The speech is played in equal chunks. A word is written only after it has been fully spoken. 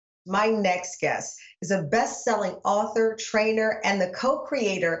My next guest is a best-selling author, trainer, and the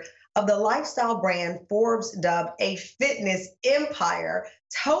co-creator of the lifestyle brand Forbes dubbed a fitness empire.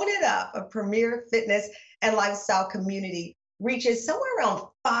 Tone It Up, a premier fitness and lifestyle community, reaches somewhere around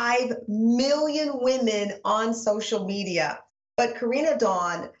 5 million women on social media. But Karena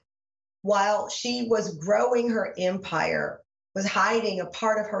Dawn, while she was growing her empire, was hiding a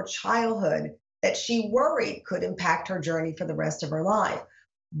part of her childhood that she worried could impact her journey for the rest of her life.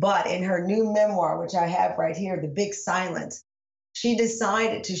 But in her new memoir, which I have right here, The Big Silence, she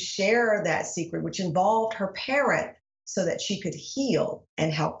decided to share that secret, which involved her parent, so that she could heal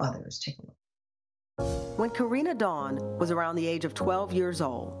and help others. Take a look. When Karena Dawn was around the age of 12 years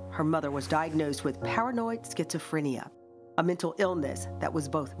old, her mother was diagnosed with paranoid schizophrenia, a mental illness that was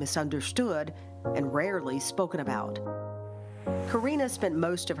both misunderstood and rarely spoken about. Karena spent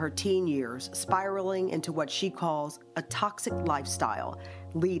most of her teen years spiraling into what she calls a toxic lifestyle,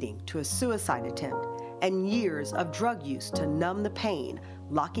 leading to a suicide attempt and years of drug use to numb the pain,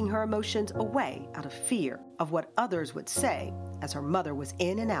 locking her emotions away out of fear of what others would say as her mother was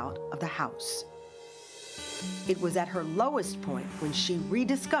in and out of the house. It was at her lowest point when she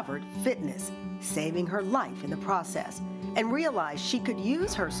rediscovered fitness, saving her life in the process, and realized she could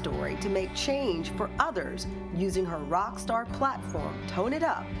use her story to make change for others, using her rock star platform, Tone It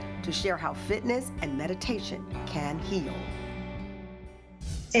Up, to share how fitness and meditation can heal.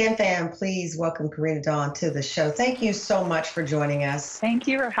 Stan fam, please welcome Karena Dawn to the show. Thank you so much for joining us. Thank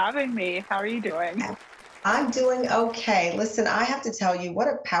you for having me. How are you doing? I'm doing okay. Listen, I have to tell you what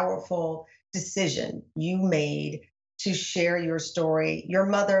a powerful decision you made to share your story. Your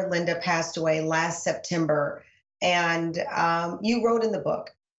mother, Linda, passed away last September, and you wrote in the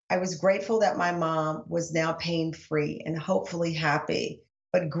book, I was grateful that my mom was now pain-free and hopefully happy,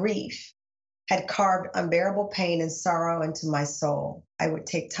 but grief had carved unbearable pain and sorrow into my soul. I would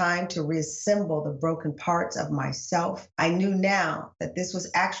take time to reassemble the broken parts of myself. I knew now that this was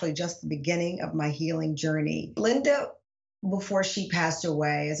actually just the beginning of my healing journey. Linda, before she passed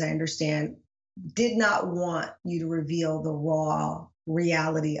away, as I understand, did not want you to reveal the raw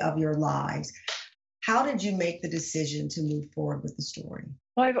reality of your lives. How did you make the decision to move forward with the story?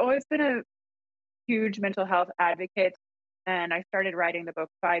 Well, I've always been a huge mental health advocate, and I started writing the book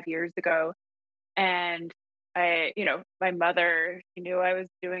 5 years ago. And my mother, she knew I was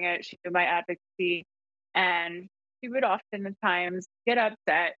doing it. She knew my advocacy, and she would oftentimes get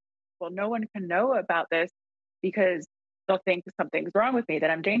upset. Well, no one can know about this because they'll think something's wrong with me, that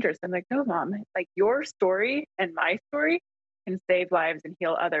I'm dangerous. I'm like, no, mom, like your story and my story can save lives and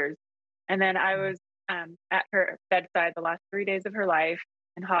heal others. And then I was at her bedside the last 3 days of her life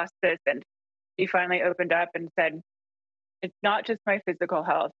in hospice, and she finally opened up and said, it's not just my physical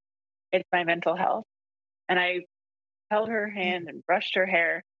health, it's my mental health. And I held her hand and brushed her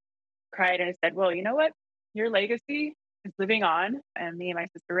hair, cried, and I said, well, you know what? Your legacy is living on. And me and my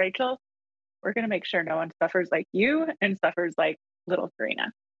sister Rachel, we're going to make sure no one suffers like you and suffers like little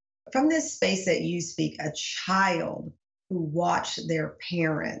Karena. From this space that you speak, a child who watched their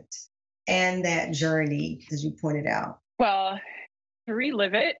parent and that journey, as you pointed out. Well, to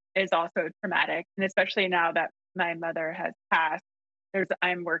relive it is also traumatic. And especially now that my mother has passed,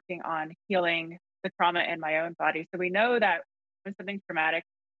 I'm working on healing the trauma in my own body. So we know that when something traumatic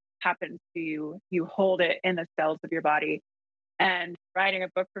happens to you, you hold it in the cells of your body. And writing a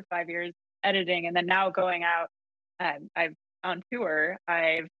book for 5 years, editing, and then now going out, I've on tour,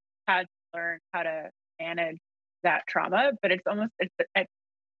 I've had to learn how to manage that trauma. But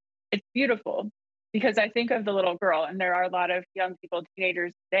it's beautiful because I think of the little girl, and there are a lot of young people,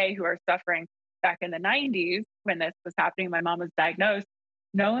 teenagers today who are suffering. Back in the 90s, when this was happening, my mom was diagnosed,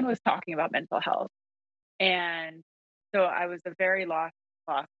 no one was talking about mental health. And so I was a very lost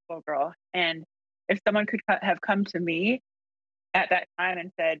little girl. And if someone could have come to me at that time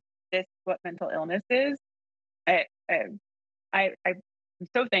and said, this is what mental illness is, I'm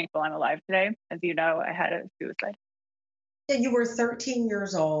so thankful I'm alive today. As you know, I had a suicide. Yeah, you were 13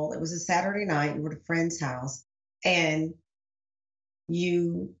 years old. It was a Saturday night. You were at a friend's house, and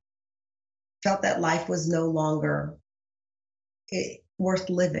you felt that life was no longer worth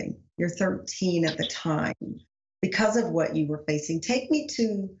living. You're 13 at the time because of what you were facing. Take me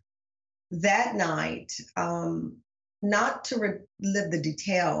to that night, not to relive the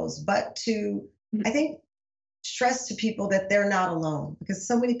details, but to, I think, stress to people that they're not alone, because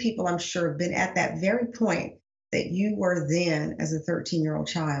so many people, I'm sure, have been at that very point that you were then as a 13-year-old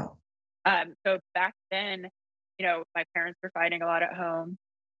child. So back then, my parents were fighting a lot at home,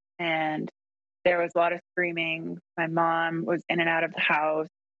 and there was a lot of screaming. My mom was in and out of the house,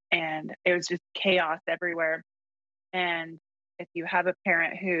 and it was just chaos everywhere. And if you have a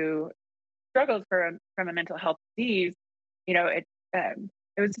parent who struggles from a mental health disease, it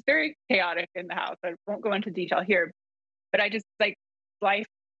was very chaotic in the house. I won't go into detail here, but I just like life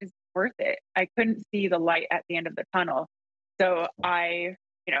is worth it. I couldn't see the light at the end of the tunnel. So I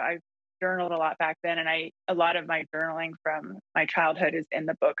journaled a lot back then, and a lot of my journaling from my childhood is in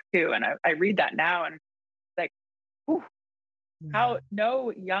the book too. And I read that now, and like, whew, how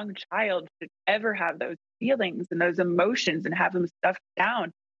no young child should ever have those feelings and those emotions and have them stuffed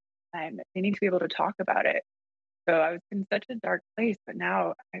down. And they need to be able to talk about it. So I was in such a dark place, but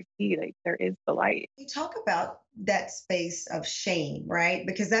now I see like there is the light. You talk about that space of shame, right?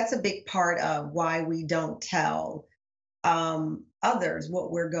 Because that's a big part of why we don't tell others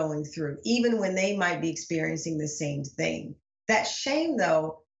what we're going through, even when they might be experiencing the same thing. That shame,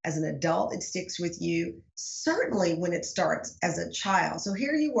 though, as an adult, it sticks with you, certainly when it starts as a child. So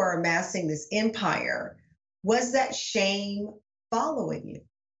here you were amassing this empire. Was that shame following you?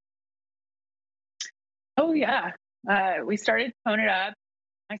 Oh, yeah. We started Tone It Up,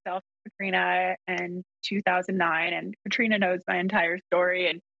 myself, Katrina, in 2009. And Katrina knows my entire story.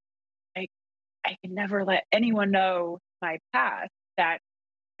 And I can never let anyone know my past, that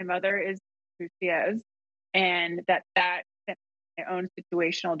my mother is who she is, and that sent my own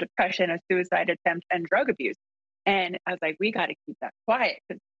situational depression, a suicide attempt, and drug abuse. And I was like, we got to keep that quiet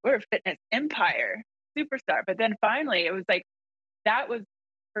because we're a fitness empire, superstar. But then finally, it was like, that was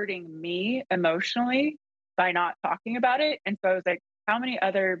hurting me emotionally by not talking about it. And so I was like, how many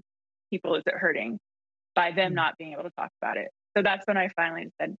other people is it hurting by them not being able to talk about it? So that's when I finally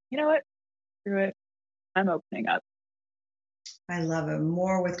said, you know what? Screw it. I'm opening up. I love it.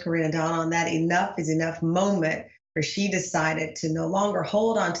 More with Karena Dawn on that enough is enough moment where she decided to no longer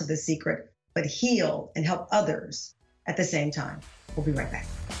hold on to the secret, but heal and help others at the same time. We'll be right back.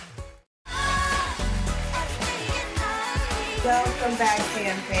 Welcome back,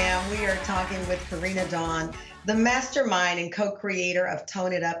 Fam. We are talking with Karena Dawn, the mastermind and co-creator of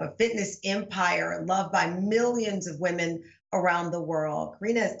Tone It Up, a fitness empire loved by millions of women around the world.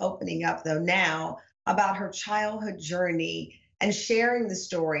 Karena is opening up, though, now about her childhood journey and sharing the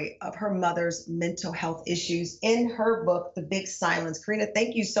story of her mother's mental health issues in her book, The Big Silence. Karena,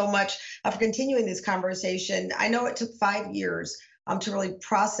 thank you so much for continuing this conversation. I know it took 5 years to really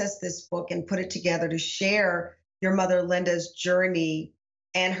process this book and put it together to share your mother Linda's journey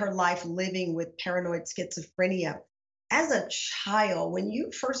and her life living with paranoid schizophrenia. As a child, when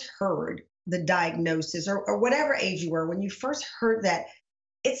you first heard the diagnosis, or whatever age you were, when you first heard that,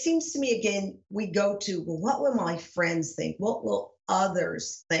 it seems to me, again, we go to, well, what will my friends think? What will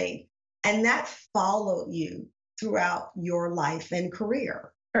others think? And that followed you throughout your life and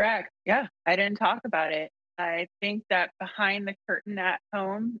career. Correct. Yeah. I didn't talk about it. I think that behind the curtain at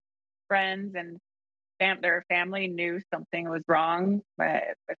home, friends and their family knew something was wrong.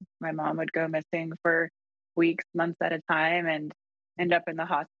 My mom would go missing for weeks, months at a time and end up in the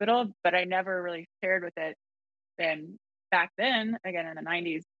hospital, but I never really shared with it. And back then, again, in the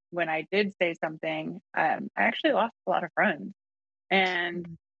 90s, when I did say something, I actually lost a lot of friends.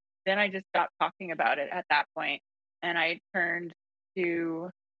 And then I just stopped talking about it at that point, and I turned to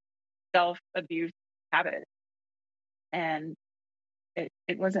self-abuse habits, and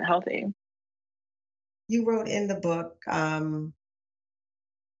it wasn't healthy. You wrote in the book,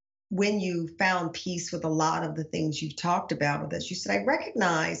 when you found peace with a lot of the things you've talked about with us, you said, I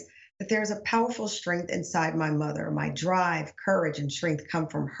recognize that there's a powerful strength inside my mother. My drive, courage, and strength come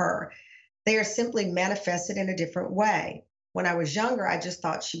from her. They are simply manifested in a different way. When I was younger, I just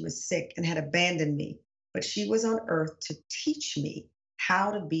thought she was sick and had abandoned me, but she was on earth to teach me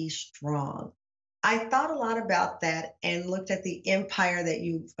how to be strong. I thought a lot about that and looked at the empire that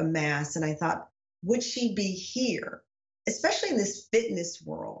you've amassed, and I thought, would she be here, especially in this fitness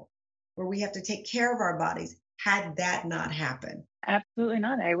world where we have to take care of our bodies, had that not happened? Absolutely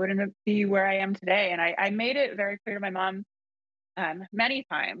not. I wouldn't be where I am today. And I made it very clear to my mom many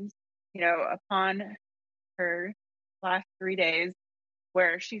times, upon her last 3 days,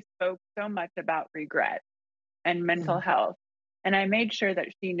 where she spoke so much about regret and mental health. And I made sure that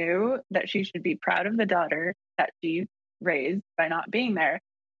she knew that she should be proud of the daughter that she raised by not being there,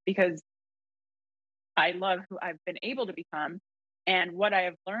 because I love who I've been able to become and what I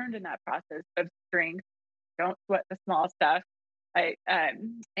have learned in that process of strength. Don't sweat the small stuff.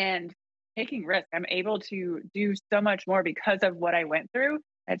 And taking risks. I'm able to do so much more because of what I went through.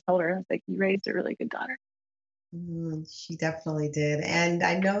 I told her, I was like, you raised a really good daughter. She definitely did. And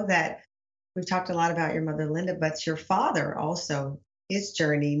I know that we've talked a lot about your mother, Linda, but your father also, his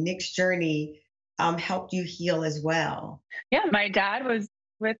journey, Nick's journey, helped you heal as well. Yeah, my dad was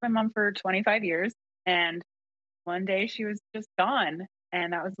with my mom for 25 years. And one day she was just gone.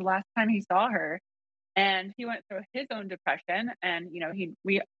 And that was the last time he saw her. And he went through his own depression. And,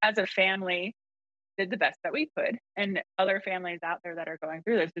 we as a family did the best that we could. And other families out there that are going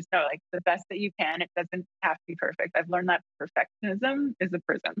through this, just know like the best that you can. It doesn't have to be perfect. I've learned that perfectionism is a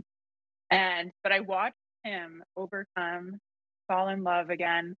prison. But I watched him overcome, fall in love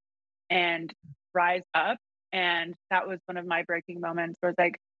again, and rise up. And that was one of my breaking moments where it's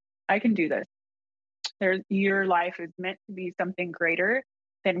like, I can do this. Your life is meant to be something greater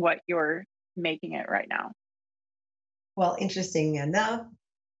than what you're making it right now. Well, interesting enough,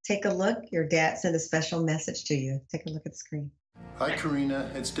 take a look. Your dad sent a special message to you. Take a look at the screen. Hi,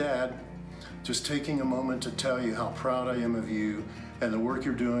 Karena. It's Dad. Just taking a moment to tell you how proud I am of you and the work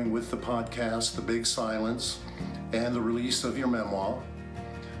you're doing with the podcast, The Big Silence, and the release of your memoir.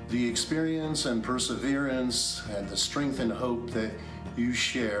 The experience and perseverance and the strength and hope that you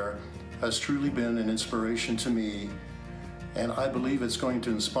share has truly been an inspiration to me, and I believe it's going to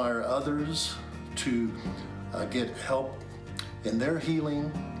inspire others to get help in their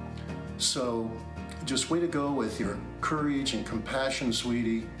healing. So just way to go with your courage and compassion,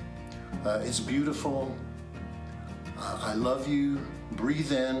 sweetie. It's beautiful. I love you.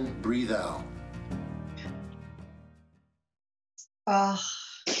 Breathe in, breathe out.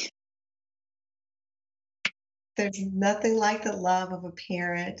 There's nothing like the love of a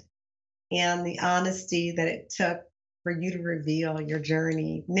parent and the honesty that it took for you to reveal your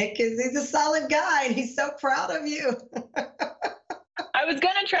journey. He's a solid guy, and he's so proud of you. I was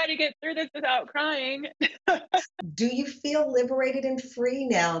going to try to get through this without crying. Do you feel liberated and free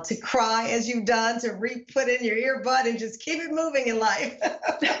now to cry as you've done, to put in your earbud and just keep it moving in life?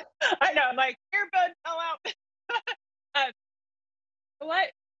 I know, I'm like, earbud fell out.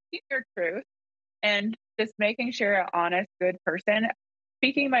 What? Speak your truth and just making sure an honest, good person,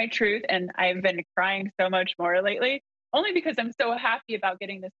 speaking my truth. And I've been crying so much more lately, only because I'm so happy about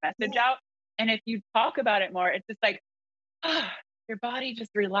getting this message out. And if you talk about it more, it's just like, your body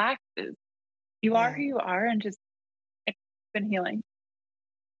just relaxes. You are who you are, and just it's been healing.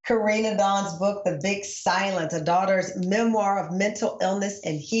 Karena Dawn's book, The Big Silence, a daughter's memoir of mental illness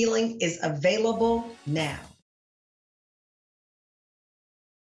and healing, is available now.